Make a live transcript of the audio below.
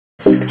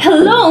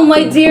Hello,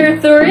 my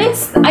dear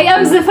tourists! I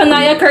am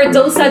Zephaniah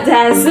Cardosa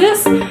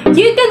Dazus.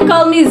 You can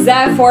call me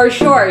Zeph for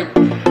short.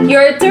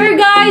 Your tour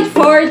guide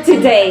for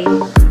today.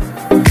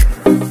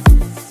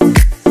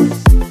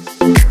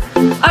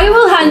 I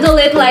will handle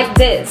it like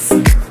this.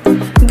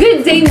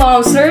 Good day,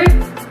 Mom, sir.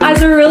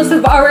 As the rules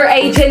of our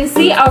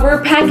agency,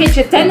 our package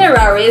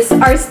itineraries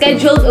are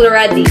scheduled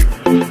already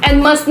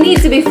and must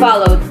need to be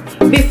followed.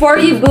 Before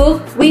you book,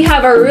 we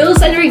have our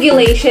rules and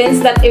regulations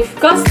that if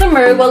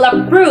customer will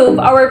approve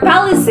our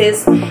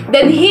policies,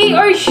 then he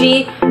or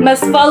she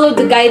must follow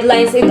the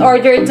guidelines in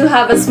order to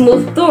have a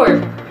smooth tour.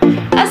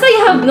 As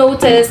I have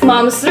noticed,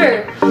 Mom,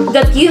 sir,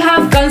 that you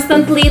have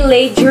constantly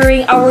late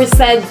during our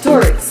said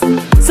tours.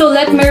 So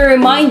let me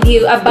remind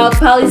you about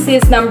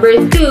policies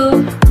number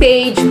 2,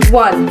 page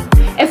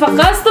 1. If a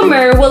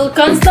customer will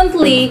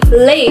constantly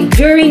late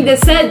during the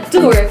said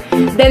tour,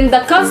 then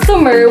the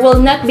customer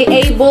will not be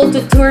able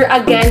to tour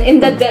again in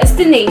the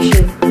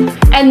destination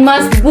and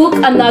must book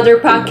another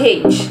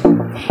package.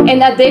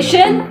 In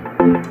addition,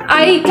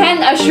 I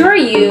can assure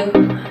you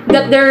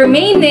that the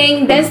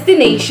remaining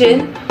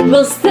destination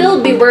will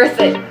still be worth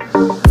it.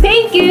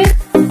 Thank you!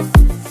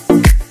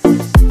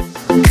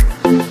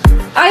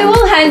 I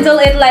will handle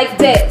it like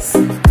this.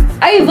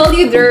 I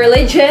value the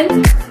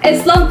religion.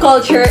 Islam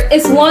culture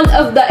is one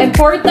of the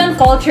important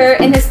culture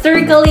in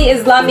historically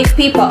Islamic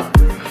people.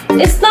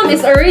 Islam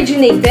is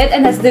originated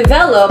and has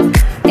developed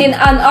in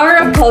an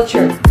Arab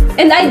culture.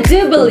 And I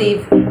do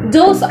believe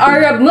those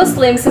Arab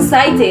Muslim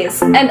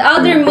societies and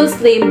other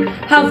Muslims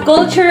have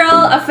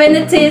cultural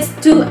affinities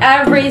to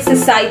every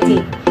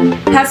society.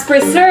 Has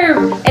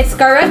preserved its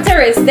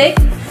characteristic.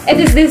 It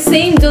is the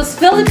same those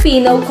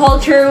Filipino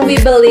culture we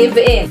believe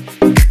in.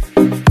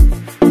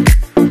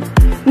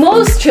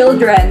 Most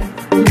children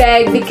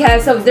beg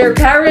because of their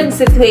parents'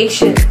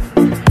 situation,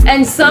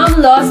 and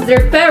some lost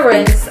their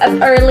parents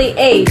at early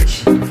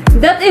age.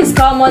 That is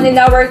common in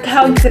our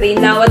country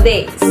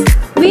nowadays.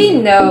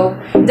 We know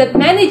that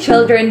many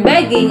children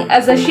begging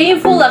as a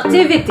shameful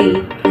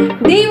activity,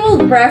 they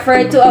will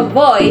prefer to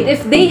avoid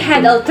if they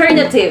had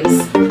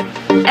alternatives,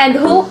 and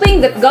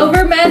hoping that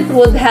government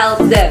would help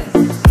them,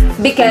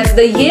 because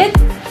the youth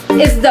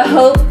is the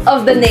hope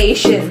of the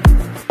nation.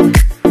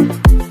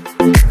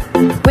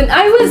 When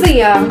I was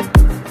young,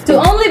 to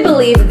only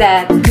believe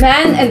that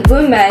man and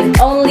woman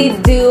only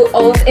do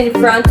oath in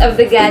front of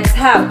the God's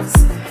house.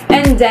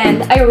 And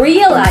then I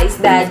realized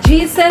that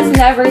Jesus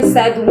never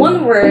said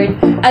one word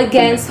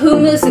against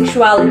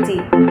homosexuality.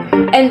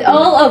 And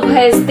all of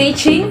his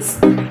teachings,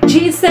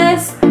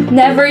 Jesus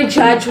never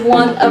judged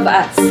one of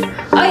us.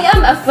 I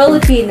am a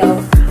Filipino,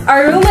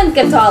 a Roman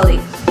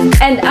Catholic,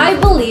 and I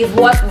believe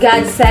what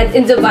God said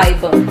in the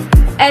Bible.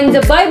 And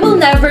the Bible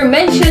never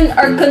mentioned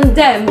or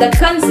condemned the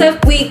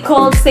concept we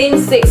call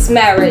same-sex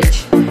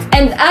marriage.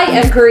 And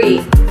I agree.